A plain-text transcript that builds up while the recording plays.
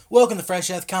Welcome to Fresh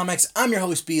Earth Comics. I'm your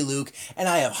host, B. Luke, and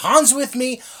I have Hans with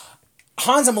me.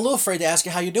 Hans, I'm a little afraid to ask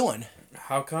you how you're doing.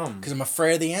 How come? Because I'm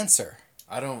afraid of the answer.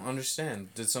 I don't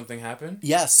understand. Did something happen?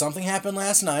 Yes, something happened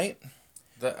last night.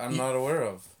 That I'm not aware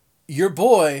of. Your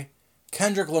boy,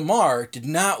 Kendrick Lamar, did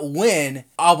not win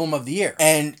Album of the Year.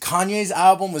 And Kanye's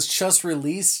album was just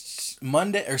released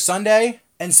Monday or Sunday.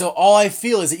 And so all I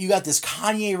feel is that you got this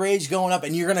Kanye rage going up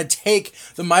and you're going to take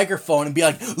the microphone and be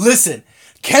like, listen,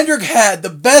 Kendrick had the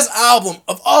best album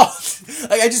of all.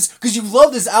 Because you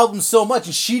love this album so much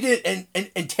and she did,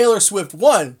 and Taylor Swift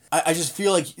won. I just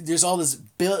feel like there's all this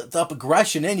built up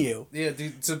aggression in you. Yeah,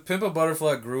 dude, To Pimp a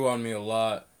Butterfly grew on me a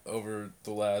lot over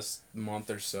the last month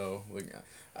or so. Like,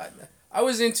 I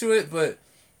was into it, but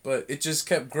it just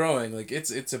kept growing. Like,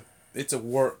 it's a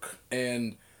work.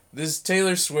 And this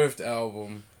Taylor Swift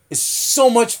album is so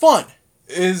much fun.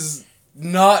 Is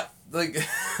not, like,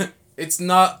 it's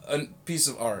not a piece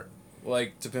of art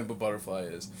like To Pimp a Butterfly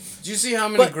is. Did you see how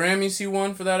many Grammys he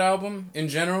won for that album in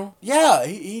general? Yeah,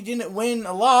 he didn't win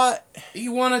a lot. He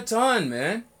won a ton,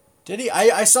 man. Did he?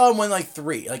 I saw him win like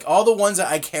 3. Like all the ones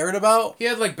that I cared about. He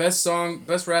had like best song,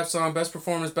 best rap song, best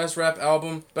performance, best rap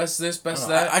album, best this, best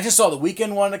that. I just saw The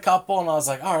Weeknd won a couple and I was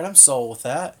like, alright, I'm sold with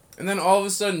that. And then all of a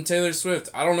sudden, Taylor Swift,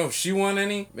 I don't know if she won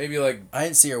any. Maybe like... I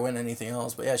didn't see her win anything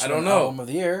else, but yeah, she won Album of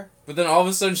the Year. But then all of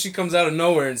a sudden, she comes out of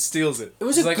nowhere and steals it. It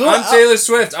was She's like, I'm Taylor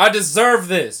Swift. I deserve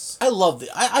this. I love it.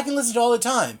 I can listen to it all the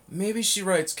time. Maybe she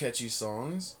writes catchy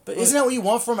songs. But isn't that what you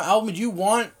want from an album? You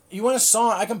want a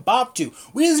song I can bop to.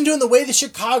 We listened to In the Way to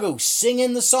Chicago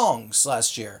singing the songs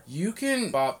last year. You can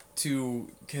bop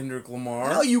to Kendrick Lamar.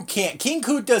 No, you can't. King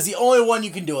Kuta is the only one you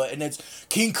can do it, and it's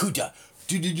King Kuta.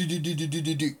 King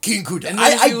Kuta.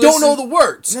 I don't know the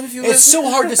words. It's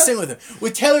so hard to sing with him.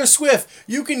 With Taylor Swift,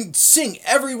 you can sing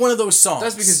every one of those songs.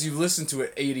 That's because you've listened to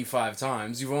it 85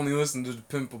 times. You've only listened to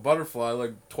Pimp a Butterfly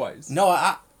like twice. No,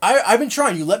 I've been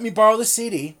trying. You let me borrow the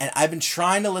CD, and I've been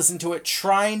trying to listen to it,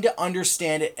 trying to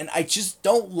understand it, and I just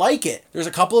don't like it. There's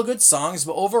a couple of good songs,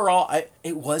 but overall, it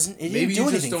didn't do anything for me. Maybe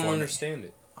you just don't understand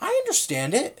it. I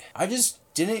understand it. I just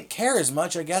didn't care as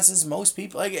much, I guess, as most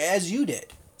people, like as you did.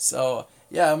 So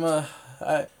yeah,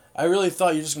 I really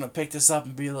thought you were just gonna pick this up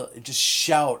and just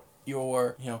shout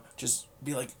your, just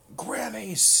be like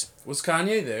Grammys. Was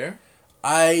Kanye there?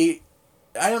 I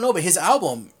don't know, but his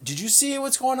album. Did you see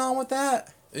what's going on with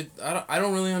that? I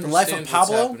don't really understand The Life of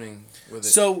Pablo? what's happening with it.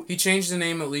 So he changed the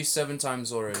name at least 7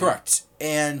 times already. Correct,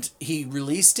 and he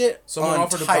released it. Someone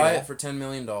offered to buy it for $10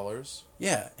 million.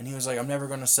 Yeah, and he was like, "I'm never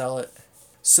gonna sell it."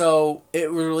 So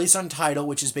it was released on Tidal,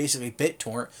 which is basically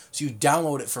BitTorrent. So you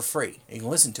download it for free and you can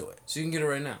listen to it. So you can get it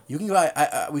right now. You can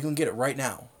we can get it right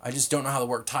now. I just don't know how to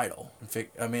work Tidal.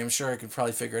 I mean, I'm sure I could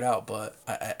probably figure it out, but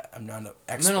I'm not an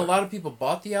expert. And then a lot of people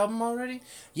bought the album already.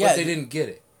 Yeah, but they didn't get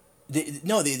it. They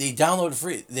downloaded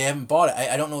free. They haven't bought it.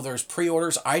 I don't know if there's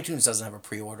pre-orders. iTunes doesn't have a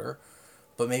pre-order,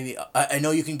 but maybe I know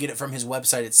you can get it from his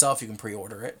website itself. You can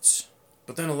pre-order it.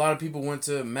 But then a lot of people went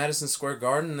to Madison Square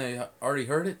Garden and they already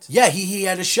heard it. Yeah, he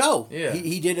had a show. Yeah.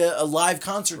 He did a live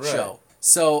concert show.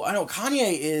 So, I know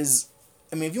Kanye is...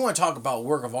 I mean, if you want to talk about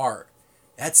work of art,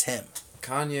 that's him.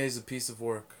 Kanye is a piece of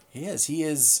work. He is. He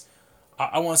is,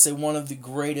 I want to say, one of the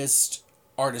greatest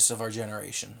artists of our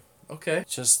generation. Okay.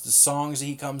 Just the songs that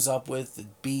he comes up with, the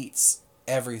beats,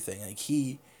 everything. Like,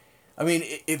 I mean,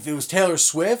 if it was Taylor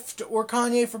Swift or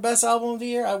Kanye for Best Album of the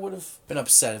Year, I would have been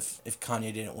upset if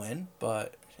Kanye didn't win,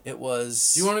 but it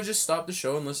was... Do you want to just stop the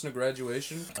show and listen to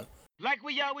Graduation? Like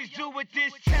we always do with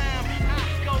this time,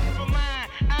 I go for mine,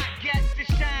 I get to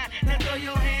shine. Now throw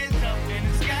your hands up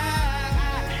in the sky.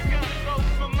 I go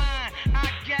for mine, I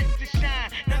get to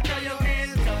shine. Now throw your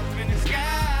hands up in the sky.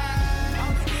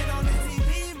 I'ma get on the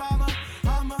TV, mama.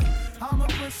 I'ma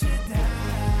push it down.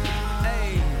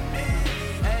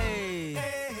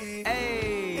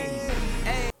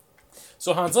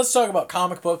 So, Hans, let's talk about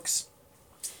comic books.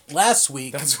 Last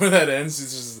week... That's where that ends.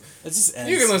 It just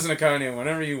ends. You can listen to Kanye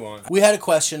whenever you want. We had a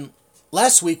question.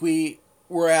 Last week, we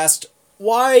were asked,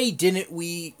 why didn't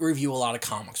we review a lot of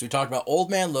comics? We talked about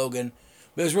Old Man Logan,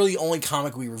 but it was really the only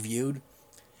comic we reviewed.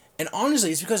 And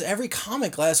honestly, it's because every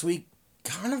comic last week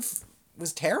kind of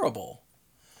was terrible.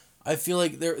 I feel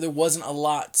like there wasn't a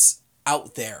lot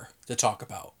out there to talk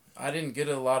about. I didn't get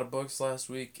a lot of books last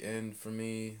week, and for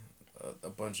me...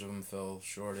 a bunch of them fell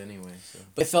short anyway. So.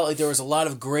 But I felt like there was a lot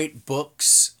of great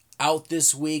books out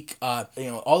this week.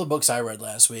 All the books I read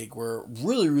last week were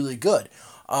really, really good.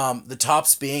 The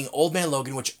tops being Old Man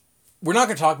Logan, which we're not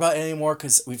going to talk about anymore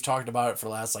because we've talked about it for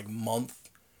the last month.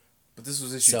 But this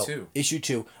was issue 2. Issue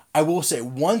 2. I will say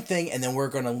one thing, and then we're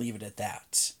going to leave it at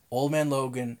that. Old Man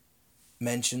Logan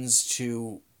mentions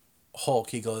to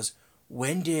Hulk, he goes,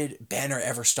 when did Banner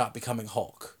ever stop becoming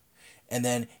Hulk? And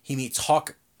then he meets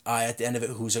Hawkeye at the end of it,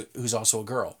 who's also a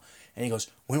girl. And he goes,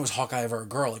 when was Hawkeye ever a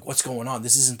girl? Like, what's going on?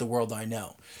 This isn't the world I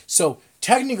know. So,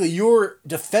 technically, your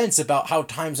defense about how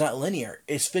time's not linear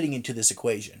is fitting into this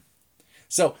equation.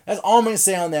 So, that's all I'm going to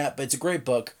say on that, but it's a great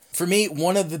book. For me,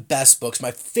 one of the best books,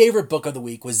 my favorite book of the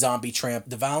week was Zombie Tramp,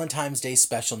 the Valentine's Day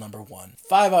Special #1.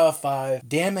 5 out of 5.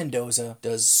 Dan Mendoza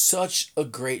does such a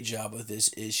great job with this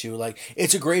issue. Like,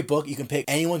 it's a great book.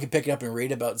 Anyone can pick it up and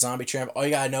read about Zombie Tramp. All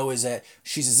you gotta know is that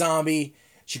she's a zombie.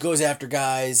 She goes after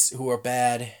guys who are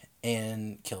bad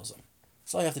and kills them.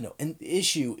 That's all you have to know. And the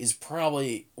issue is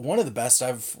probably one of the best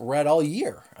I've read all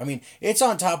year. I mean, it's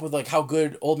on top with like how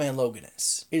good Old Man Logan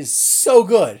is. It is so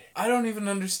good. I don't even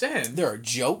understand. There are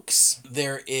jokes.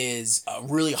 There is a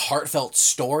really heartfelt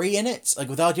story in it. Like,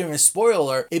 without giving a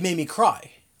spoiler, it made me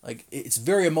cry. Like, it's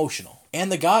very emotional.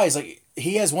 And the guy's like,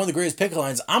 he has one of the greatest pickup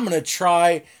lines. I want to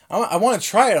try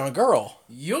it on a girl.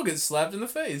 You'll get slapped in the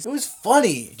face. It was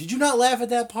funny. Did you not laugh at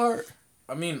that part?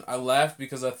 I mean, I laughed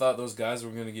because I thought those guys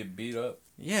were going to get beat up.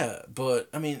 Yeah, but,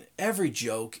 I mean, every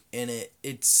joke in it,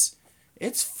 it's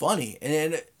funny.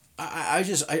 And I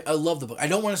love the book. I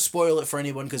don't want to spoil it for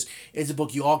anyone because it's a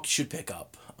book you all should pick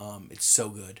up. It's so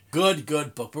good. Good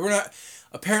book. But we're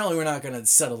not going to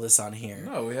settle this on here.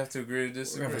 No, we have to agree to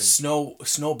disagree. We're going to have a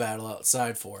snow battle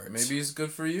outside for it. Maybe it's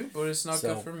good for you, but it's not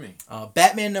good for me.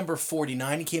 Batman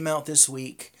 #49 came out this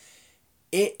week.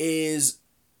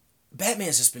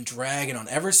 Batman's just been dragging on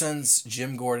ever since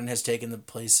Jim Gordon has taken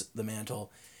the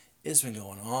mantle. It's been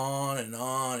going on and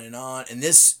on and on. And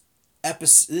this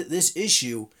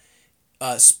issue,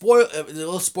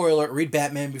 little spoiler, read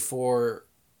Batman before,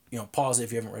 pause it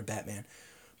if you haven't read Batman.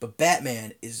 But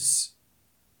Batman is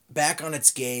back on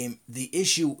its game. The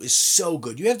issue is so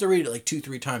good. You have to read it like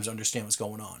 2-3 times to understand what's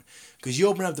going on. Because you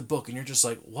open up the book and you're just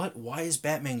like, what? Why is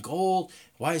Batman gold?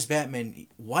 Why is Batman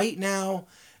white now?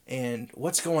 And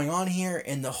what's going on here?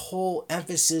 And the whole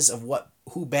emphasis of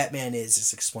who Batman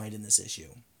is explained in this issue.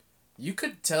 You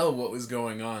could tell what was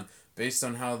going on based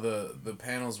on how the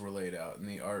panels were laid out and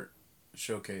the art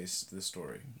showcased the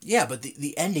story. Yeah, but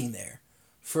the ending there.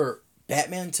 For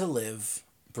Batman to live,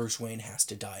 Bruce Wayne has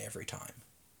to die every time.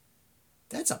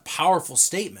 That's a powerful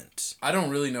statement. I don't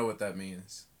really know what that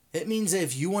means. It means that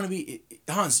if you want to be...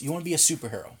 Hans, you want to be a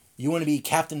superhero. You want to be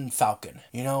Captain Falcon.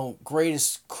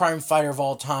 Greatest crime fighter of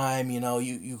all time.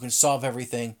 You can solve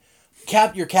everything.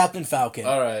 You're Captain Falcon.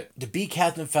 All right. To be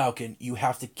Captain Falcon, you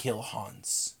have to kill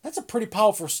Hans. That's a pretty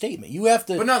powerful statement. You have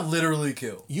to... But not literally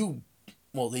kill.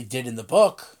 Well, they did in the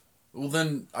book. Well,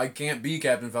 then I can't be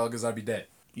Captain Falcon because I'd be dead.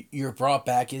 You're brought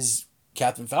back as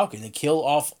Captain Falcon. They kill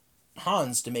off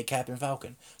Hans to make Captain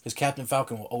Falcon. Because Captain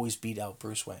Falcon will always beat out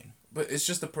Bruce Wayne. But it's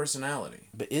just a personality.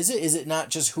 But is it? Is it not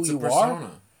just who it's you a persona.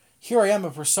 are? Here I am, a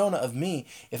persona of me.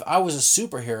 If I was a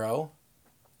superhero...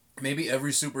 Maybe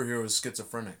every superhero is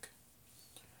schizophrenic.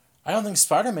 I don't think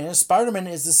Spider-Man is. Spider-Man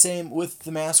is the same with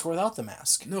the mask or without the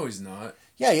mask. No, he's not.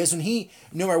 Yeah, he is.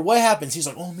 No matter what happens, he's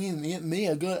like, oh, me,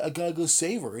 I gotta go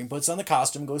save her. He puts on the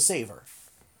costume and goes save her.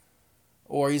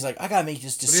 Or he's like, I gotta make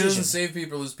this decision. But he doesn't save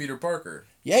people as Peter Parker.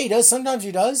 Yeah, he does. Sometimes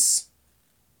he does.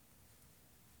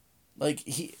 Like,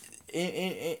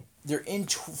 they're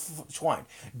intertwined.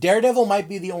 Daredevil might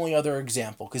be the only other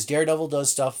example, because Daredevil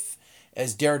does stuff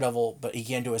as Daredevil, but he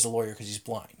can't do it as a lawyer because he's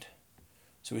blind.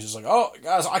 So he's just like, oh,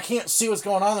 guys, I can't see what's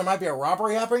going on. There might be a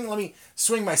robbery happening. Let me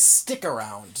swing my stick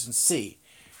around and see.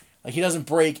 Like, he doesn't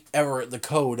break ever the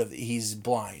code of he's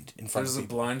blind in front of people. There's a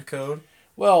blind code?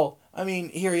 Well, I mean,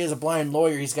 here he is, a blind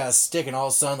lawyer. He's got a stick, and all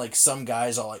of a sudden, like, some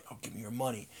guy's all like, oh, give me your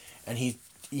money. And he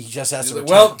just has to like,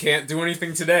 well, can't do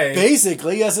anything today.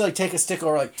 Basically, he has to, like, take a stick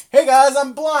over, like, hey, guys,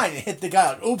 I'm blind. And hit the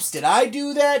guy. Like, oops, did I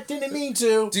do that? Didn't mean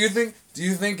to. Do you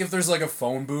think if there's, like, a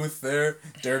phone booth there,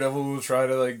 Daredevil will try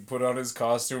to, like, put on his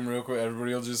costume real quick?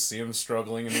 Everybody will just see him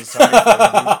struggling in his tiny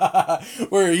phone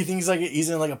booth. Where he thinks, like, he's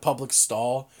in, like, a public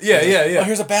stall. Yeah. Oh,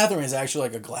 here's a bathroom. It's actually,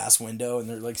 like, a glass window, and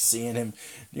they're, like, seeing him,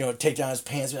 take down his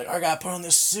pants. Be like, I gotta put on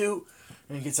this suit.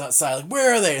 And he gets outside, like,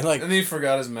 where are they? And, like, and he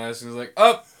forgot his mask, and he's like,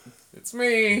 oh, it's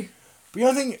me. But you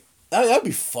don't think... That'd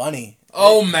be funny.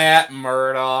 Oh, Matt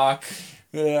Murdock.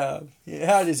 Yeah.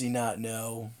 How does he not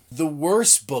know? The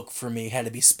worst book for me had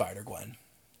to be Spider-Gwen.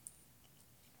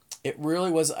 It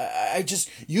really was.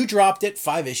 You dropped it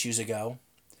 5 issues ago.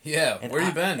 Yeah, where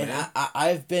you been, man?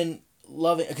 I've been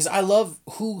loving... Because I love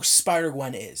who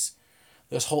Spider-Gwen is.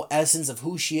 This whole essence of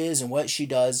who she is and what she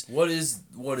does. What is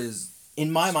in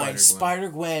my mind,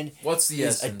 Spider-Gwen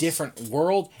is a different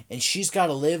world, and she's got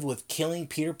to live with killing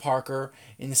Peter Parker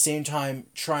in the same time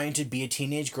trying to be a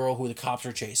teenage girl who the cops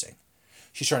are chasing.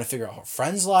 She's trying to figure out her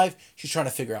friend's life. She's trying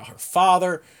to figure out her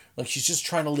father. Like, she's just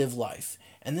trying to live life.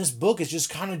 And this book is just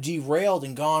kind of derailed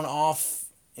and gone off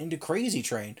into Crazy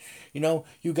Train. You know,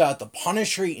 you got the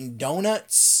Punisher eating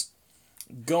donuts,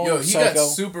 going he psycho. got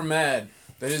super mad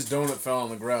that his donut fell on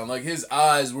the ground. Like, his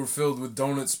eyes were filled with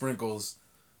donut sprinkles.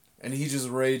 And he just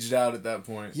raged out at that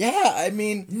point. Yeah, I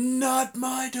mean... Not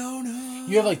my donut!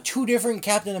 You have, like, 2 different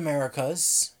Captain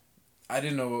Americas. I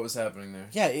didn't know what was happening there.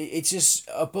 Yeah, it's just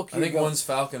a book... I think one's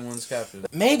Falcon, one's Captain.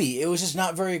 Maybe. It was just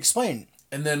not very explained.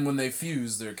 And then when they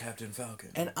fuse, they're Captain Falcon.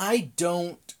 And I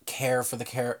don't care for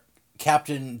the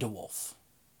Captain DeWolf.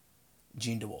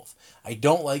 Jean DeWolf. I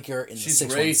don't like her in the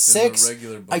 616. In the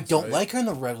regular books, I don't right? like her in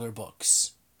the regular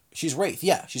books. She's Wraith.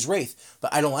 Yeah, she's Wraith.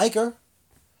 But I don't like her.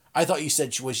 I thought you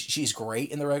said she's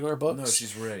great in the regular books. No,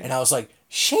 she's Wraith. And I was like,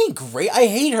 she ain't great. I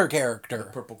hate her character. The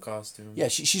purple costume. Yeah,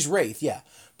 she's Wraith, yeah.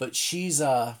 But she's,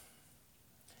 I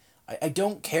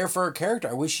don't care for her character.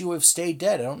 I wish she would have stayed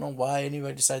dead. I don't know why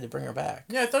anybody decided to bring her back.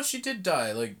 Yeah, I thought she did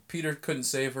die. Like, Peter couldn't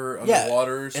save her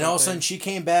underwater or something. And all of a sudden she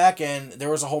came back and there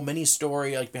was a whole mini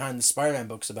story like behind the Spider-Man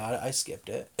books about it. I skipped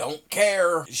it. Don't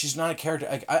care. She's not a character.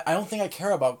 I don't think I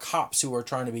care about cops who are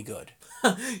trying to be good.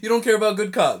 You don't care about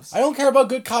good cops? I don't care about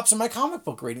good cops in my comic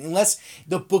book reading unless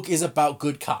the book is about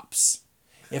good cops.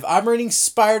 If I'm reading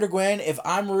Spider-Gwen, if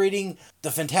I'm reading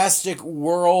the fantastic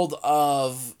world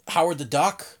of Howard the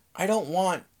Duck, I don't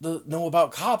want to know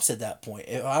about cops at that point.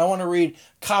 If I want to read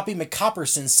Coppy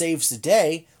McCopperson Saves the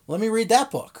Day, let me read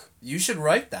that book. You should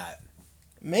write that.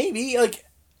 Maybe, like...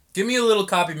 Give me a little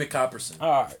Coppy McCopperson.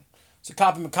 Alright. So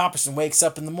Coppy McCopperson wakes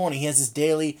up in the morning. He has his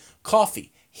daily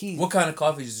coffee. What kind of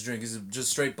coffee does he drink? Is it just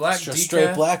straight black? Just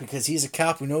straight black because he's a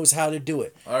cop who knows how to do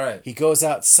it. Alright. He goes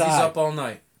outside. He's up all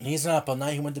night. He's not up all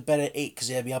night. He went to bed at 8 because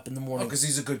he had to be up in the morning. Oh, because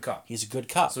he's a good cop. He's a good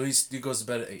cop. So he goes to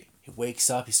bed at 8. He wakes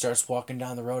up. He starts walking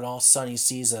down the road. All of a sudden, he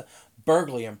sees a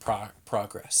burglary in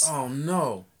progress. Oh,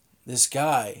 no. This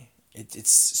guy, it's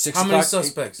 6 How o'clock. many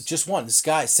suspects? Just one. This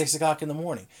guy, 6 o'clock in the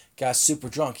morning. Guy's super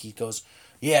drunk. He goes,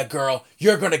 "Yeah, girl,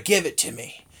 you're going to give it to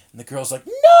me." And the girl's like,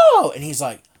 "No!" And he's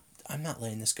like, "I'm not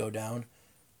letting this go down.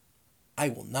 I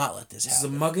will not let this happen."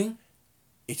 This is a mugging?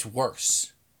 It's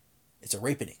worse. It's a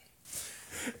rapening.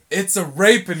 It's a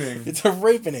rapening. It's a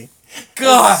rapening.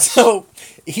 God. So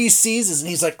he sees this and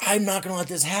he's like, "I'm not going to let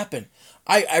this happen.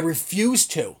 I refuse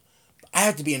to. I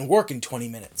have to be in work in 20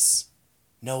 minutes.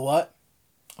 Know what?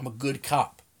 I'm a good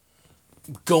cop.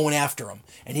 I'm going after him."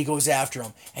 And he goes after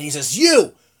him. And he says,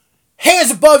 "You!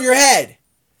 Hands above your head!"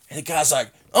 And the guy's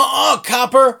like,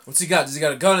 copper. What's he got? Does he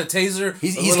got a gun, a taser?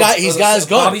 He's got his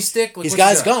gun. Bobby stick? He's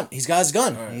got his gun. He's got his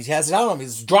gun. Right. He has it out on him.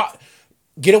 He's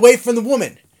get away from the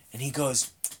woman. And he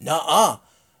goes, "Nuh-uh.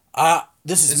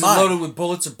 This is mine." Is it loaded with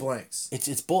bullets or blanks?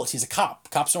 It's bullets. He's a cop.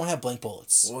 Cops don't have blank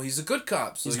bullets. Well, he's a good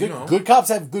cop, so He's you good. know. Good cops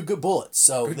have good bullets.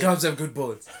 So Good cops have good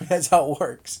bullets. that's how it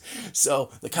works. So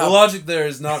the cop. The logic there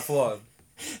is not flawed.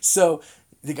 So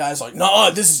the guy's like,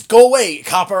 "No, go away,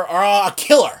 copper, or I'll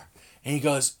kill her." And he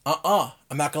goes, "I'm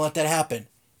not gonna let that happen."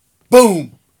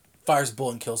 Boom, fires a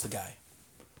bullet and kills the guy.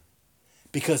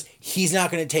 Because he's not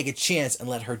gonna take a chance and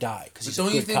let her die. But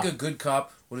don't you think a good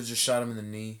cop would have just shot him in the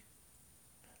knee?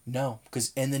 No,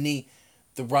 because in the knee,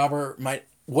 the robber might.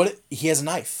 He has a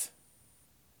knife.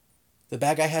 The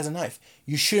bad guy has a knife.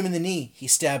 You shoot him in the knee, he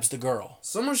stabs the girl.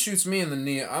 Someone shoots me in the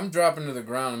knee, I'm dropping to the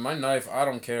ground, and my knife, I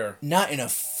don't care. Not in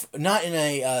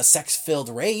a sex-filled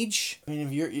rage. I mean,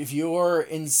 if you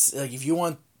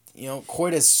want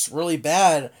coitus really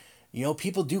bad,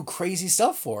 people do crazy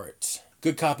stuff for it.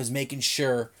 Good cop is making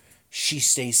sure she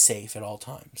stays safe at all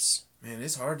times. Man,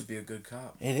 it's hard to be a good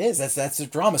cop. It is. That's the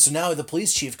drama. So now the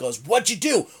police chief goes, "What'd you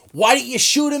do? Why didn't you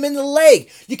shoot him in the leg?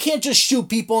 You can't just shoot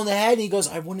people in the head." And he goes,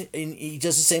 "I wouldn't." And he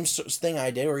does the same thing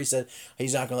I did, where he said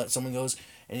he's not gonna let someone goes.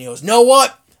 And he goes, "Know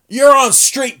what? You're on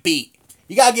street beat.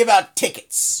 You gotta give out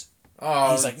tickets." Oh,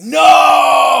 And he's like,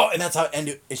 "No!" And that's how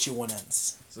issue 1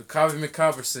 ends. So Coppy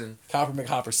McCopperson Coppy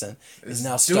McCopperson is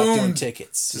now doomed stuck doing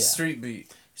tickets. to street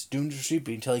beat. He's doomed to street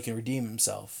beat until he can redeem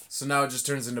himself. So now it just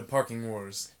turns into parking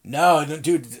wars. No,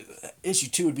 dude, issue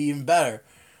 2 would be even better.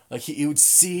 Like, he would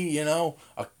see, a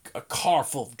car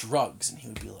full of drugs, and he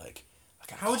would be like...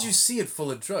 How would you see it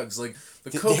full of drugs? Like,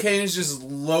 the cocaine is just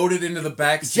loaded into the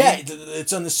back seat? Yeah,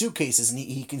 it's on the suitcases, and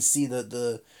he can see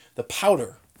the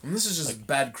powder. And this is just like,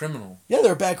 bad criminal. Yeah,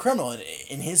 they're a bad criminal. And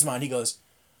in his mind, he goes,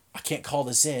 "I can't call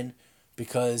this in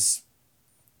because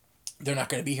they're not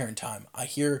going to be here in time.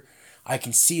 I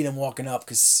can see them walking up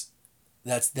because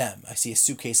that's them. I see a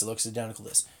suitcase that looks identical to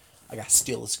this. I got to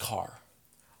steal his car.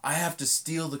 I have to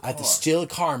steal the car. I have to steal a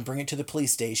car and bring it to the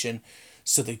police station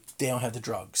so they don't have the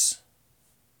drugs.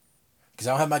 Because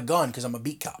I don't have my gun because I'm a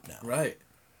beat cop now." Right.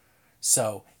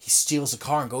 So he steals a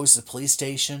car and goes to the police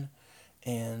station,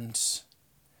 And,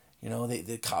 you know,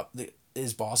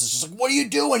 his boss is just like, what are you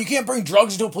doing? You can't bring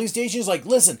drugs into a police station. He's like,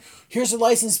 listen, here's a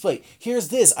license plate. Here's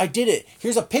this. I did it.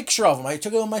 Here's a picture of him. I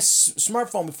took it on my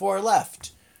smartphone before I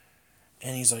left.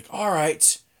 And he's like, all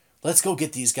right, let's go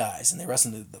get these guys. And they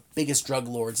arrest the biggest drug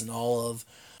lords in all of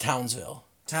Townsville.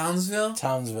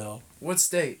 Townsville? What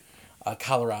state?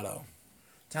 Colorado.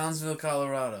 Townsville,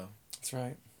 Colorado. That's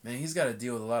right. Man, he's got to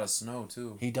deal with a lot of snow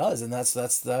too. He does, and that's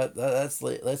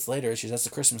later issues. That's the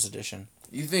Christmas edition.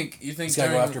 You think he's got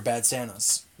to go after bad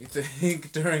Santas. You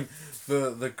think during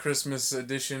the Christmas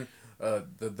edition,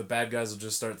 the bad guys will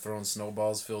just start throwing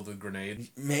snowballs filled with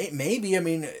grenades? Maybe. I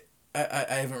mean, I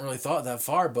haven't really thought that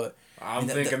far, but I'm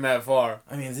thinking that far.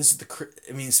 I mean, if this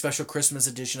is special Christmas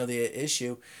edition of the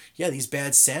issue, yeah, these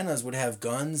bad Santas would have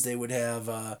guns. They would have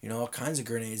all kinds of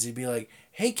grenades. They'd be like,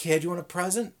 "Hey kid, you want a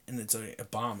present?" And it's a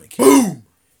bomb. Boom.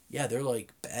 Yeah, they're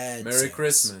like bad. Merry Santas.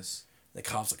 Christmas. The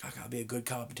cop's like, I gotta be a good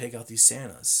cop and take out these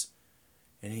Santas.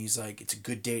 And he's like, it's a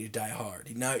good day to die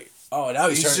hard. Now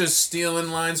he's just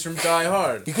stealing lines from Die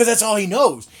Hard. Because that's all he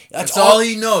knows. That's all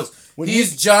he knows.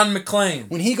 He's John McClane.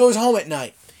 When he goes home at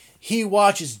night, he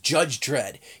watches Judge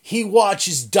Dredd. He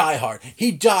watches Die Hard.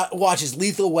 He watches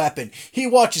Lethal Weapon. He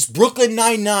watches Brooklyn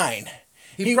Nine-Nine.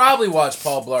 He probably watched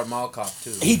Paul Blart Mall Cop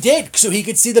too. He did, so he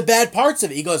could see the bad parts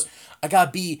of it. He goes, I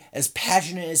gotta be as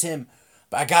passionate as him,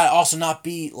 but I gotta also not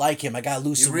be like him. I gotta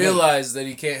lose some weight. You realize that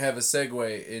he can't have a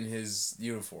Segway in his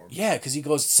uniform. Yeah, because he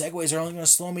goes, Segways are only gonna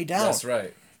slow me down. That's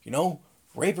right. You know,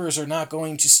 rapers are not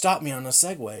going to stop me on a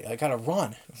Segway. I gotta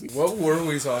run. What were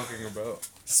we talking about?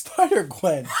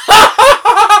 Spider-Gwen.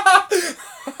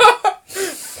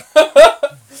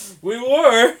 We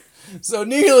were. So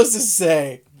needless to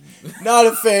say, not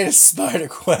a fan of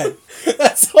Spider-Gwen.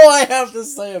 That's all I have to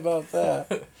say about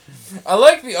that. I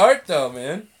like the art though,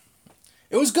 man.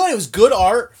 It was good. It was good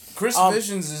art. Chris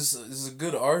Visions is a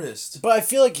good artist. But I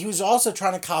feel like he was also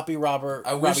trying to copy Robbie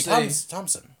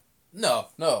Thompson.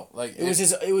 No, like it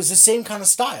was the same kind of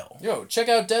style. Yo, check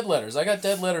out Dead Letters. I got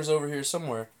Dead Letters over here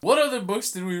somewhere. What other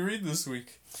books did we read this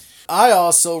week? I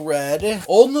also read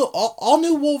All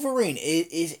New Wolverine. It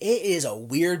is a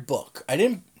weird book. I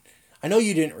know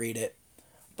you didn't read it,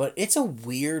 but it's a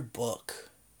weird book.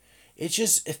 It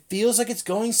feels like it's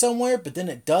going somewhere, but then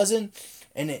it doesn't.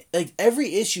 And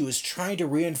every issue is trying to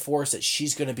reinforce that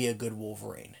she's going to be a good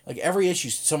Wolverine. Like every issue,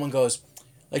 someone goes,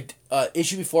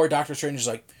 issue before, Doctor Strange is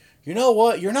like, you know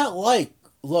what? You're not like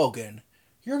Logan.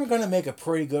 You're going to make a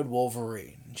pretty good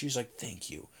Wolverine. And she's like, thank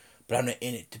you. But I'm not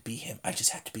in it to be him. I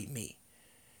just have to be me.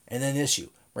 And then issue,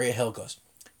 Maria Hill goes,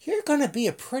 you're going to be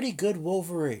a pretty good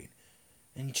Wolverine.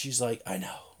 And she's like, I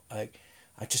know. I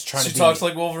just trying to be. She talks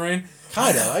like Wolverine?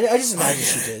 Kind of. I just imagine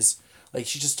she does. Like,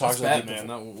 she just talks like Batman.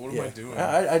 What am I doing?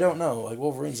 I don't know. Like,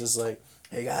 Wolverine's just like,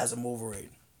 hey guys, I'm Wolverine.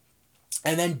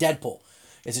 And then Deadpool.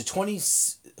 It's a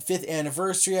 25th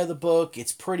anniversary of the book.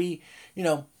 It's pretty,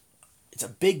 it's a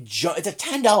big jump. It's a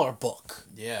 $10 book.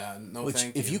 Yeah, thank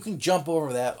you. If you can jump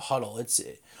over that huddle, it's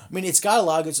got a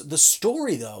lot of good. The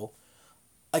story, though,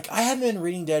 like, I haven't been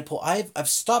reading Deadpool. I've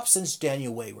stopped since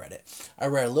Daniel Way read it. I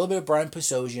read a little bit of Brian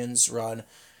Posehnian's run,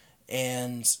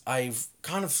 and I've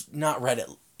kind of not read it.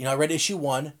 I read issue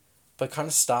 1, but kind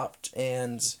of stopped,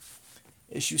 and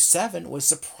issue 7 was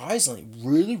surprisingly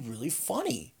really, really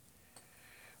funny.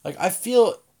 Like, I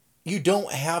feel you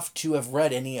don't have to have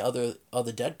read any other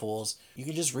Deadpools. You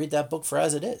can just read that book for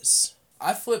as it is.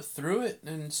 I flipped through it,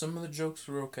 and some of the jokes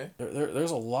were okay. There's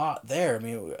a lot there. I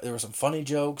mean, there were some funny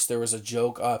jokes. There was a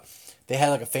joke. They had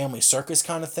like a family circus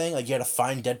kind of thing. Like, you had to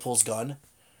find Deadpool's gun.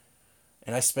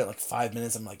 And I spent like 5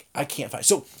 minutes. I'm like, I can't find it.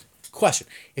 So, question.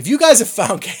 If you guys have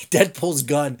found Deadpool's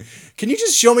gun, can you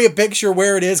just show me a picture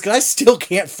where it is? Because I still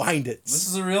can't find it. This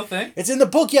is a real thing? It's in the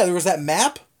book. Yeah, there was that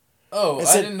map. Oh,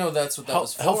 I didn't know that's what that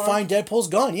was for. Help find Deadpool's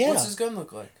gun, yeah. What's his gun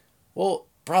look like? Well,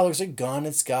 probably looks like a gun.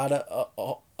 It's got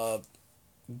a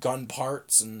gun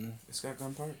parts and... It's got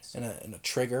gun parts? And a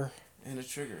trigger. And a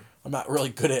trigger. I'm not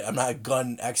a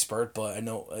gun expert, but I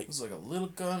know... It's like a little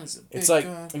gun, it's a big gun. It's like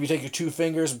if you take your 2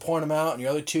 fingers and point them out, and your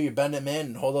other 2 you bend them in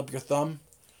and hold up your thumb.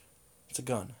 It's a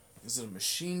gun. Is it a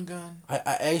machine gun?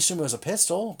 I assume it was a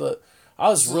pistol, but I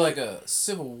was really... like a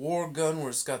Civil War gun where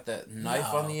it's got that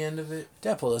knife on the end of it?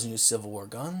 Deadpool doesn't use Civil War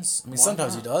guns. I mean,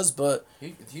 sometimes he does, but...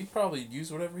 He'd probably use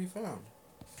whatever he found.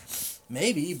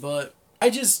 Maybe, but I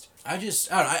don't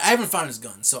know. I haven't found his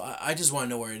gun, so I just want to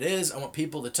know where it is. I want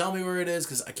people to tell me where it is,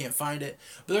 because I can't find it.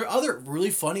 But there are other really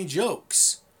funny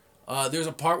jokes. There's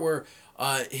a part where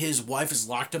his wife has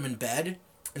locked him in bed,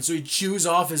 and so he chews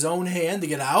off his own hand to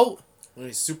get out. And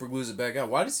he super glues it back out.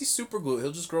 Why does he super glue it?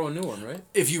 He'll just grow a new one, right?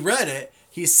 If you read it,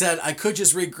 He said, I could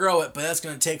just regrow it, but that's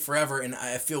going to take forever, and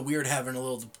I feel weird having a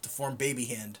little deformed baby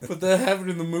hand. But that happened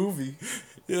in the movie.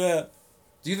 Yeah.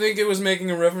 Do you think it was making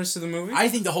a reference to the movie? I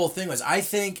think the whole thing was. I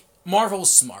think Marvel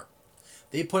was smart.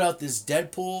 They put out this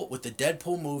Deadpool with the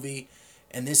Deadpool movie,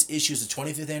 and this issue is the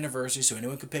 25th anniversary, so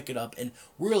anyone could pick it up. And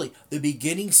really, the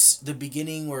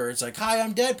beginning where it's like, hi,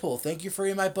 I'm Deadpool. Thank you for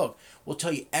reading my book. We'll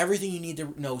tell you everything you need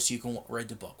to know so you can read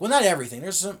the book. Well, not everything.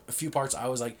 There's a few parts I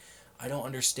was like, I don't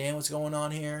understand what's going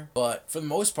on here. But for the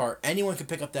most part, anyone could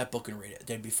pick up that book and read it.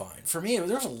 They'd be fine. For me,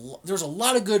 there was a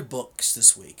lot of good books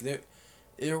this week.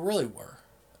 There really were.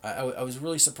 I was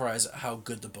really surprised at how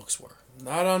good the books were.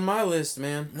 Not on my list,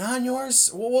 man. Not on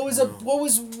yours? What was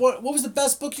the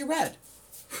best book you read?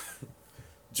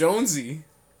 Jonesy.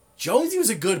 Jonesy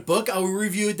was a good book. I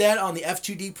reviewed that on the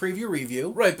F2D preview review.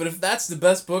 Right, but if that's the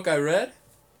best book I read,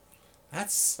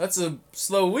 that's a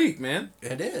slow week, man.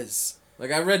 It is.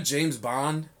 Like, I read James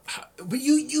Bond. But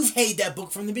you've hated that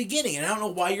book from the beginning, and I don't know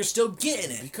why you're still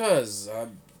getting it. Because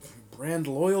brand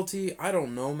loyalty, I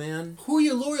don't know, man. Who are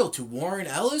you loyal to? Warren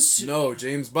Ellis? No,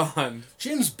 James Bond.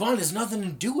 James Bond has nothing to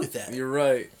do with that. You're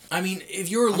right. I mean, if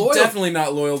you're loyal... I'm definitely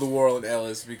not loyal to Warren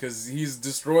Ellis because he's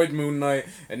destroyed Moon Knight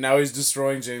and now he's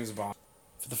destroying James Bond.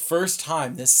 For the first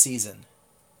time this season,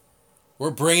 we're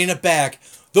bringing it back.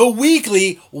 The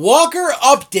weekly Walker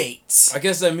Updates. I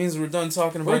guess that means we're done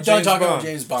talking about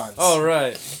James Bond. All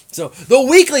right. So, the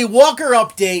weekly Walker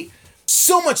Update.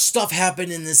 So much stuff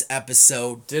happened in this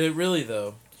episode. Did it really,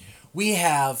 though? We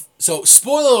have... So,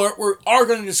 spoiler alert, we are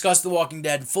going to discuss The Walking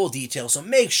Dead in full detail. So,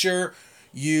 make sure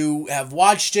you have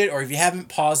watched it, or if you haven't,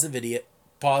 pause the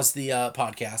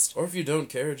podcast. Or if you don't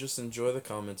care, just enjoy the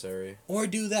commentary. Or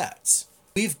do that.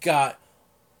 We've got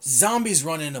zombies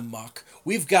running amok.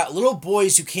 We've got little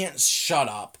boys who can't shut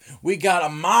up. We got a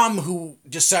mom who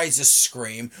decides to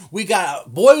scream. We got a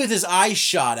boy with his eyes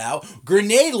shot out.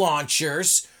 Grenade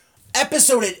launchers.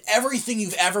 Episode at everything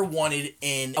you've ever wanted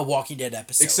in a Walking Dead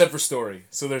episode. Except for story.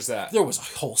 So there's that. There was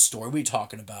a whole story. What are you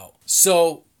talking about?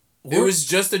 So... It was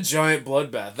just a giant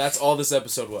bloodbath. That's all this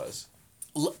episode was.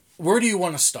 Where do you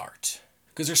want to start?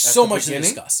 Because there's so much to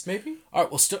discuss. Maybe? All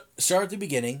right, we'll start at the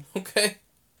beginning. Okay.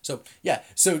 So, yeah.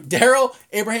 So, Daryl,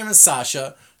 Abraham, and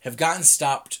Sasha have gotten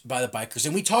stopped by the bikers.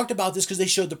 And we talked about this because they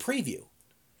showed the preview.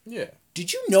 Yeah.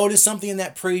 Did you notice something in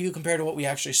that preview compared to what we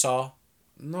actually saw?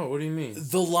 No, what do you mean?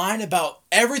 The line about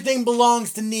everything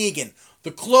belongs to Negan.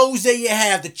 The clothes that you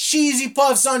have, the cheesy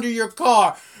puffs under your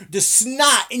car, the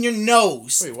snot in your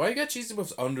nose. Wait, why you got cheesy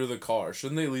puffs under the car?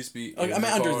 Shouldn't they at least be in I mean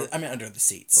the car? under the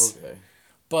seats. Okay.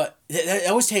 But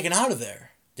that was taken out of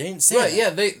there. They didn't say that.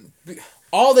 Yeah,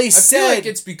 All they I said... feel like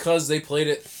it's because they played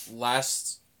it in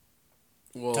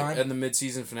the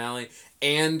mid-season finale,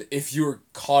 and if you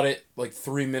caught it like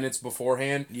 3 minutes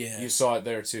beforehand, you saw it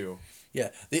there too. Yeah,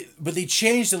 but they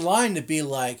changed the line to be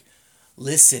like,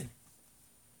 listen,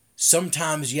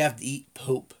 sometimes you have to eat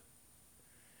poop.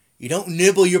 You don't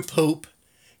nibble your poop.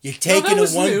 You take it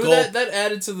in one gulp. That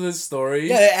added to the story.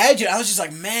 Yeah, it added. I was just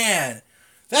like, man,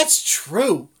 that's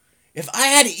true. If I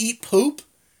had to eat poop,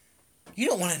 you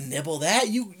don't want to nibble that.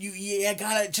 You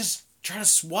gotta just try to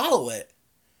swallow it.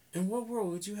 In what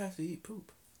world would you have to eat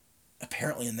poop?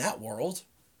 Apparently in that world.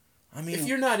 I mean... If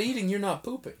you're not eating, you're not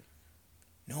pooping.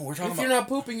 No, we're talking about... If you're not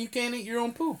pooping, you can't eat your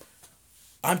own poop.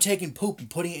 I'm taking poop and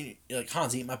putting it in... Like,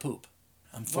 Hans, eat my poop.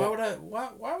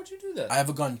 Why would you do that? I have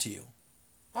a gun to you.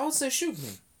 I would say shoot me.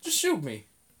 Just shoot me.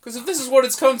 Because if this is what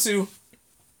it's come to...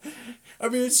 I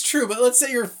mean, it's true, but let's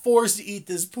say you're forced to eat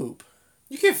this poop.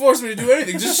 You can't force me to do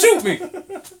anything. Just shoot me.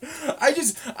 I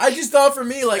just thought for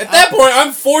me, like... At that point,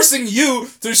 I'm forcing you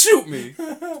to shoot me.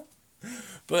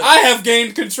 But I have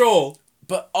gained control.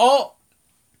 But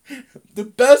the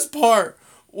best part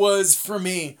was, for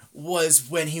me, was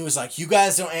when he was like, you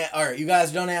guys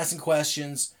don't ask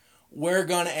questions. We're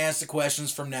going to ask the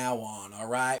questions from now on, all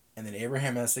right? And then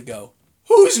Abraham has to go,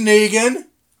 who's Negan?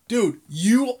 Dude,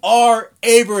 you are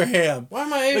Abraham. Why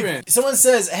am I Abraham? Like, someone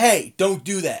says, hey, don't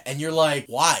do that. And you're like,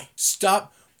 why?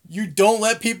 Stop. You don't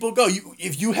let people go.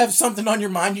 If you have something on your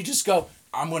mind, you just go,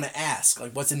 I'm going to ask.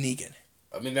 Like, what's a Negan?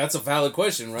 I mean, that's a valid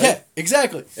question, right? Yeah,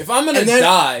 exactly. If I'm going to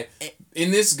die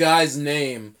in this guy's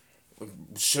name,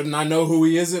 shouldn't I know who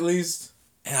he is at least?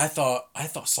 And I thought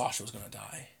Sasha was going to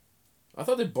die. I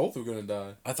thought they both were going to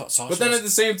die. I thought Sasha But then at the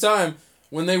same time,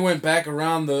 when they went back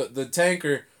around the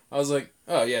tanker, I was like,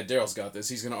 oh yeah, Daryl's got this.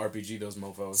 He's going to RPG those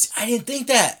mofos. I didn't think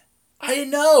that. I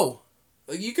didn't know.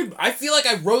 Like I feel like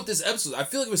I wrote this episode. I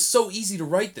feel like it was so easy to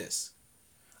write this.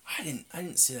 I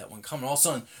didn't see that one coming. All of a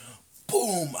sudden,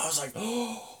 boom! I was like,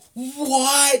 oh,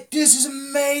 What? This is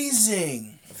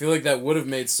amazing. I feel like that would have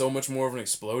made so much more of an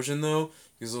explosion, though,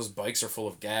 because those bikes are full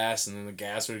of gas, and then the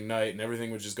gas would ignite, and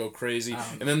everything would just go crazy.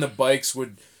 And then the bikes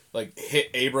would, like, hit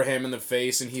Abraham in the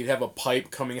face, and he'd have a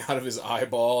pipe coming out of his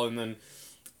eyeball, and then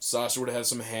Sasha would have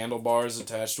some handlebars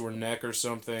attached to her neck or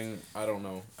something. I don't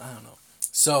know.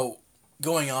 So,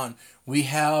 going on, we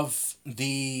have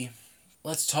the...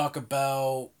 Let's talk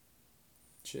about...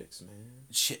 Chicks, man.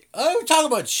 We're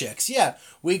talking about chicks, yeah.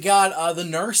 We got the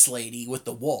nurse lady with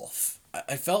the wolf.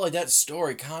 I felt like that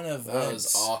story kind of... That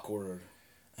was awkward.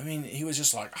 I mean, he was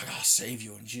just like, I gotta save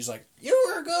you. And she's like, you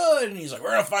were good. And he's like, we're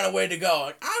gonna find a way to go.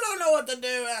 Like, I don't know what to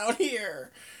do out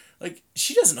here. Like,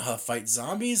 she doesn't know how to fight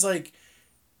zombies. Like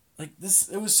this,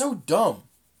 it was so dumb.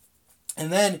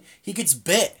 And then he gets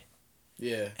bit.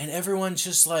 Yeah. And everyone's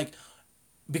just like,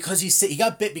 because he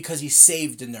got bit because he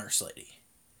saved the nurse lady.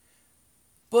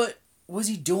 But was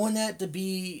he doing that to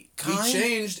be kind? He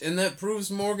changed, and that proves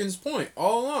Morgan's point.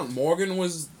 All along, Morgan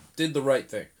did the right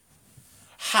thing.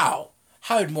 How?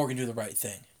 How did Morgan do the right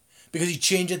thing? Because he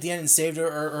changed at the end and saved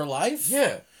her life?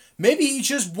 Yeah. Maybe he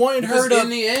just wanted because her to... in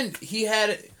the end, he had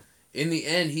it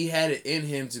in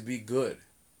him to be good.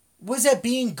 Was that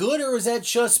being good, or was that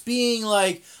just being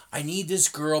like, I need this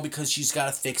girl because she's got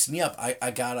to fix me up.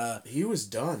 I gotta... He was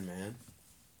done, man.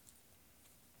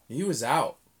 He was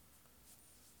out.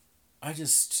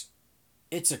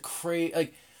 It's a crazy...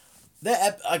 Like,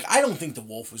 I don't think the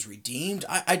wolf was redeemed.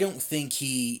 I don't think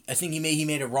he... I think he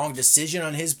made a wrong decision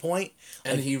on his point.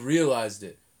 And he realized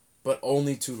it, but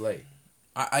only too late.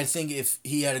 I think if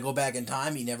he had to go back in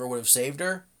time, he never would have saved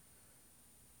her.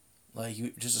 Like,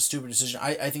 just a stupid decision.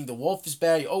 I think the wolf is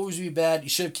bad. He always will be bad. You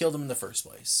should have killed him in the first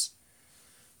place.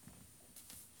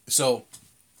 So,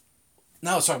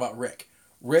 now let's talk about Rick.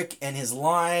 Rick and his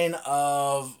line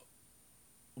of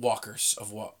walkers,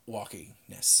 of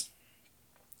walkingness.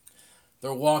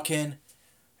 They're walking.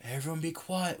 Everyone be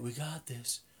quiet. We got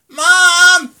this.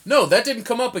 Mom! No, that didn't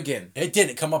come up again. It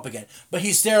didn't come up again. But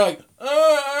he's there like,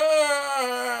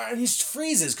 and he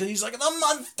freezes because he's like, the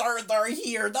monsters are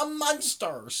here. The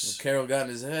monsters. Well, Carol got in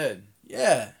his head.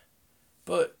 Yeah.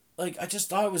 But, like, I just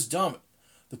thought it was dumb.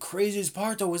 The craziest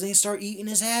part, though, was they start eating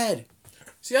his head.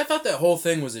 See, I thought that whole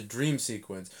thing was a dream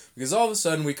sequence. Because all of a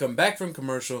sudden, we come back from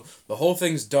commercial, the whole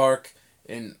thing's dark,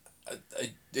 and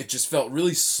it just felt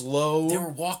really slow. They were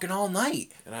walking all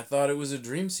night. And I thought it was a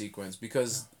dream sequence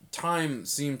because time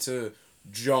seemed to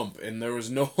jump, and there was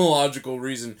no logical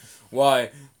reason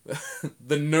why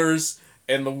the nurse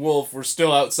and the wolf were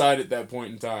still outside at that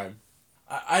point in time.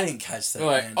 I didn't catch that. They're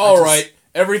like, man. alright,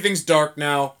 everything's dark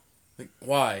now. Like,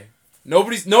 why?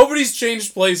 Nobody's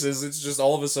changed places, it's just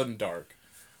all of a sudden dark.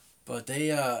 But they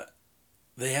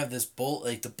have this bullet,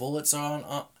 like the bullets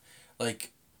on,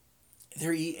 like,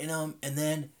 they're eating them, and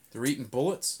then... They're eating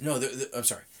bullets? No, I'm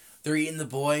sorry. They're eating the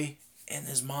boy, and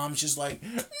his mom's just like,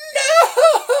 no!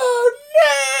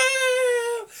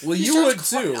 Well, He you would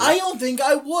starts too. I don't think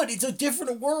I would. It's a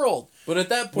different world. But at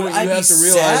that point, Would you I be have to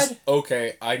realize, sad?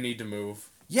 okay, I need to move.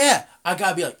 Yeah, I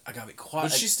gotta be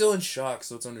quiet. But she's still in shock,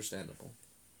 so it's understandable.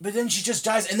 But then she just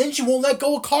dies, and then she won't let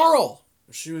go of Carl.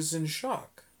 She was in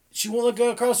shock. She won't let go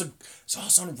of Carl, so all of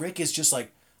a sudden Rick is just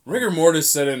like... Rigor mortis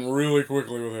set in really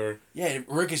quickly with her. Yeah,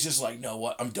 Rick is just like, no,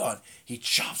 what? I'm done. He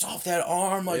chops off that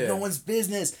arm like no one's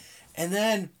business. And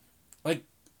then, like,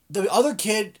 the other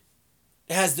kid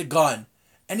has the gun,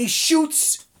 and he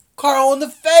shoots Carl in the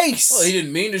face. Well, he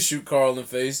didn't mean to shoot Carl in the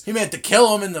face. He meant to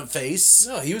kill him in the face.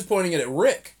 No, he was pointing it at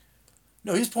Rick.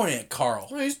 No, he was pointing at Carl.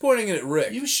 No, he was pointing it at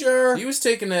Rick. You sure? He was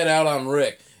taking that out on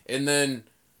Rick. And then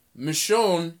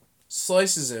Michonne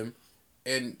slices him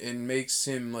and makes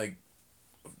him, like,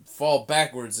 fall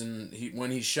backwards, and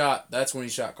when he shot, that's when he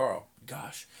shot Carl.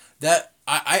 Gosh, that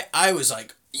I was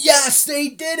like, yes, they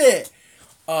did it,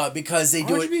 because they do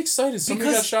it. Why would you be excited?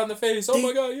 Somebody got shot in the face. Oh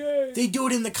my god, yay! They do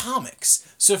it in the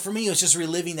comics. So for me, it was just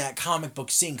reliving that comic book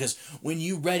scene, because when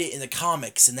you read it in the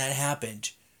comics and that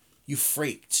happened, you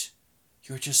freaked.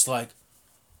 You were just like,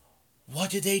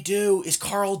 what did they do? Is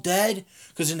Carl dead?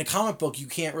 Because in the comic book, you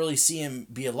can't really see him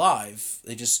be alive.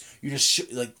 Like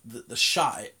the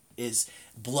shot is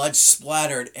blood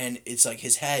splattered, and it's like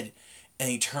his head, and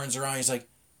he turns around, he's like,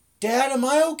 Dad, am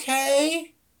I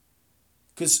okay?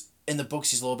 Because in the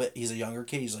books he's a younger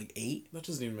kid, he's like 8. That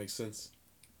doesn't even make sense.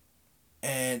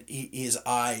 And his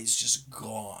eyes just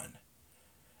gone.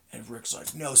 And Rick's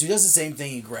like, no. So he does the same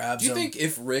thing, he grabs him. Do you think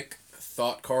if Rick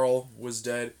thought Carl was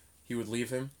dead, he would leave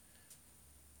him?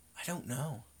 I don't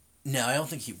know. No, I don't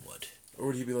think he would. Or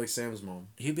would he be like Sam's mom?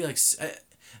 He'd be like...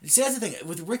 See, that's the thing.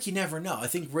 With Rick, you never know. I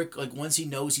think Rick, like, once he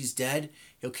knows he's dead,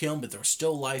 he'll kill him, but there's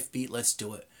still life beat, let's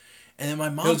do it. And then my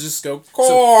mom... He'll just go, Carl!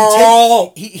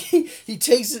 So he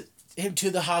takes him to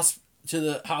the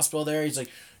hospital there. He's like,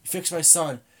 fix my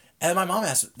son. And my mom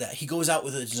asks that. He goes out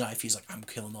with a knife. He's like, I'm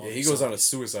killing all these he goes zombies. on a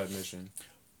suicide mission.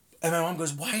 And my mom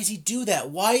goes, why does he do that?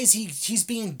 Why is he's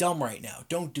being dumb right now.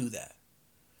 Don't do that.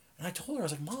 And I told her, I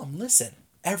was like, Mom, listen.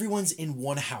 Everyone's in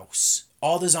one house.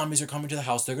 All the zombies are coming to the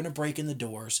house. They're going to break in the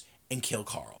doors and kill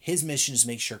Carl. His mission is to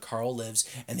make sure Carl lives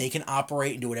and they can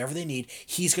operate and do whatever they need.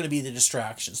 He's going to be the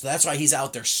distraction. So that's why he's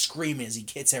out there screaming as he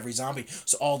hits every zombie.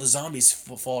 So all the zombies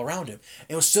fall around him.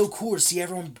 It was so cool to see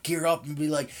everyone gear up and be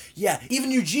like, yeah,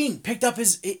 even Eugene picked up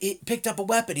picked up a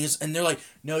weapon. And they're like,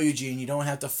 no, Eugene, you don't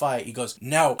have to fight. He goes,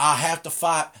 no, I have to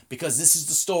fight because this is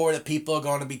the story that people are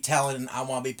going to be telling and I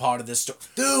want to be part of this story.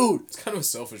 Dude! It's kind of a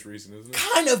selfish reason, isn't it?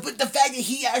 Kind of, but the fact that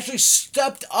he actually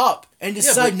stepped up and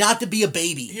decided not to be a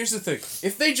baby. Here's the thing.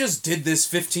 If they just did this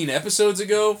 15 episodes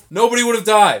ago, nobody would have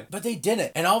died. But they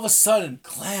didn't. And all of a sudden,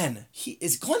 Glenn,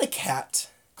 is Glenn a cat?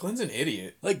 Glenn's an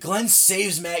idiot. Like, Glenn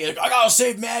saves Maggie. Like, I gotta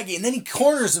save Maggie. And then he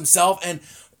corners himself and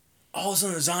all of a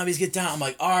sudden the zombies get down. I'm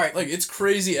like, all right. Like, it's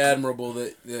crazy admirable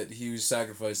that he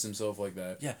sacrificed himself like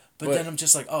that. Yeah, but then I'm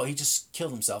just like, oh, he just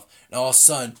killed himself. And all of a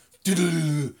sudden,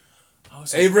 I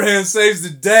was like, Abraham saves the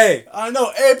day. I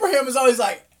know. Abraham is always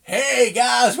like, hey,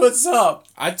 guys, what's up?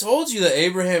 I told you that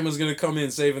Abraham was going to come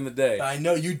in saving the day. I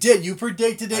know, you did. You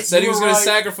predicted it. I said he was going right. to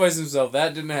sacrifice himself.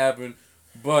 That didn't happen,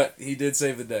 but he did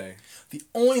save the day. The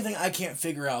only thing I can't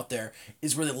figure out there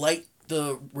is where they light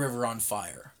the river on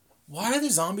fire. Why are the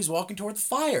zombies walking toward the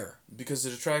fire? Because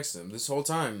it attracts them. This whole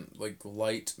time, like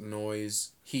light,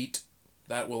 noise, heat,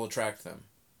 that will attract them.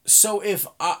 So if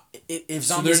zombies...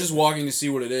 So they're just walking to see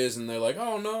what it is, and they're like,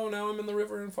 oh no, now I'm in the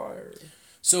river on fire.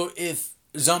 So if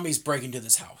zombies break into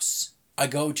this house, I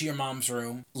go to your mom's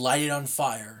room, light it on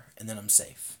fire, and then I'm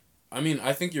safe. I mean,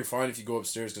 I think you're fine if you go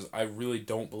upstairs, because I really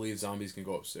don't believe zombies can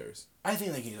go upstairs. I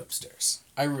think they can get upstairs.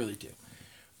 I really do.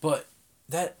 But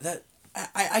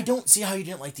I don't see how you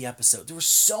didn't like the episode. There was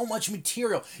so much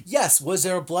material. Yes, was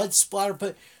there a blood splatter?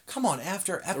 But come on,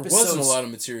 after episodes... There wasn't a lot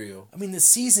of material. I mean, the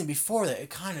season before that, it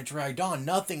kind of dragged on.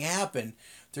 Nothing happened.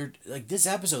 This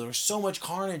episode, there was so much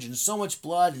carnage and so much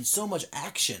blood and so much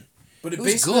action. But it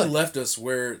basically left us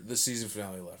where the season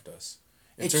finale left us.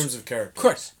 In terms of characters.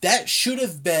 Correct. That should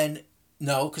have been...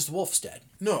 No, because the wolf's dead.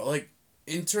 No, like,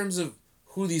 in terms of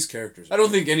who these characters are. I don't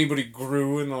think anybody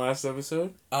grew in the last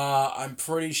episode. I'm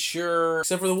pretty sure...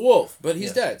 Except for the wolf, but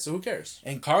he's dead, so who cares?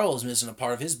 And Carl is missing a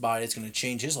part of his body. It's going to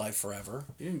change his life forever.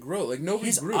 He didn't grow. Like,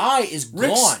 nobody grew. His eye is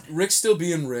gone. Rick's still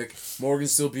being Rick.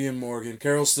 Morgan's still being Morgan.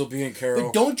 Carol's still being Carol.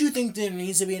 But don't you think there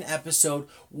needs to be an episode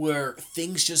where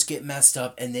things just get messed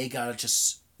up and they got to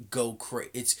just go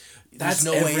crazy? That's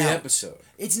no every way out. episode.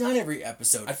 It's not every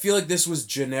episode. I feel like this was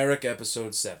generic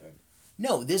episode 7.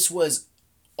 No, this was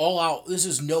all out. This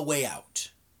is No Way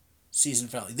Out season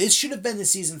finale. This should have been the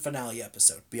season finale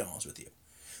episode, to be honest with you.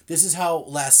 This is how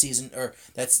last season, or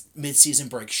that's mid-season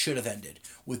break should have ended,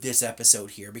 with this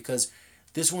episode here, because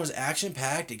this one was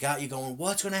action-packed. It got you going,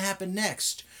 what's going to happen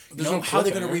next? How are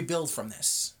they going to rebuild from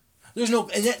this? There's no,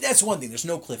 and that's one thing. There's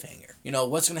no cliffhanger.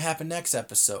 What's going to happen next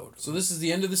episode? So this is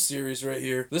the end of the series right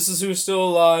here. This is who's still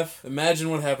alive. Imagine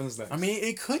what happens next. I mean,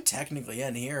 it could technically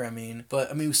end here.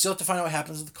 But we still have to find out what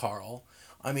happens with Carl.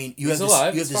 I mean, you have this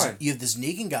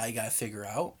Negan guy you got to figure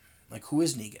out. Like, who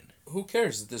is Negan? Who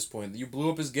cares at this point? You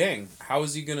blew up his gang. How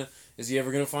is he gonna? Is he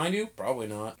ever gonna find you? Probably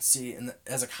not. See, and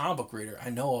as a comic book reader, I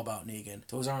know about Negan.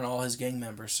 Those aren't all his gang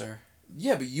members, sir.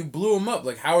 Yeah, but you blew him up.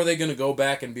 Like, how are they gonna go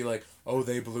back and be like, oh,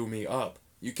 they blew me up?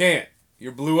 You can't.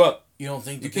 You're blew up. You don't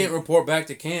think you can't report back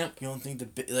to camp? You don't think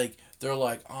they're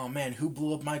like, oh man, who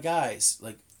blew up my guys?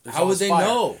 Like, how would they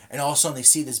know? And all of a sudden they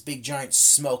see this big giant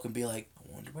smoke and be like,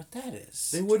 I wonder what that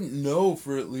is. They wouldn't know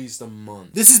for at least a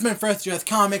month. This has been Fresh Death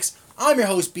Comics. I'm your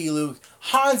host, B. Luke.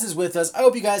 Hans is with us. I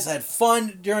hope you guys had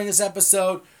fun during this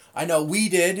episode. I know we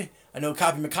did. I know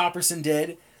Coppy McCopperson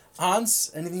did.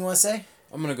 Hans, anything you want to say?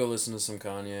 I'm gonna go listen to some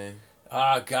Kanye.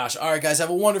 Ah, gosh. All right, guys.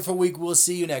 Have a wonderful week. We'll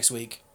see you next week.